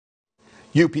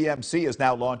UPMC is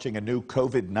now launching a new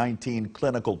COVID-19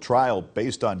 clinical trial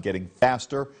based on getting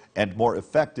faster and more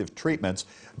effective treatments.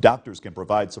 Doctors can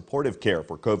provide supportive care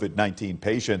for COVID-19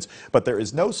 patients, but there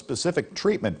is no specific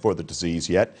treatment for the disease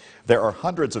yet. There are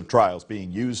hundreds of trials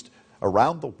being used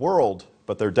around the world,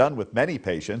 but they're done with many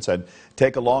patients and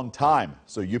take a long time.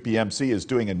 So UPMC is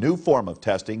doing a new form of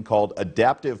testing called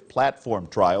adaptive platform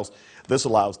trials. This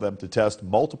allows them to test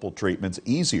multiple treatments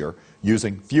easier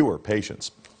using fewer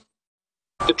patients.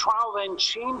 The trial then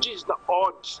changes the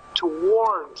odds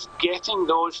towards getting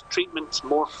those treatments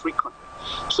more frequently.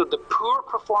 So the poor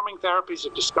performing therapies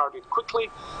are discarded quickly,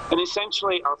 and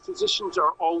essentially our physicians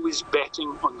are always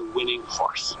betting on the winning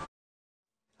horse.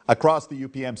 Across the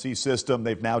UPMC system,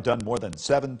 they've now done more than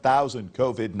 7,000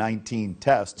 COVID-19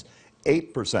 tests.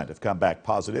 8% have come back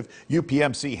positive.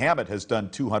 UPMC Hammett has done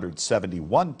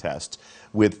 271 tests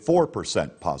with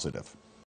 4% positive.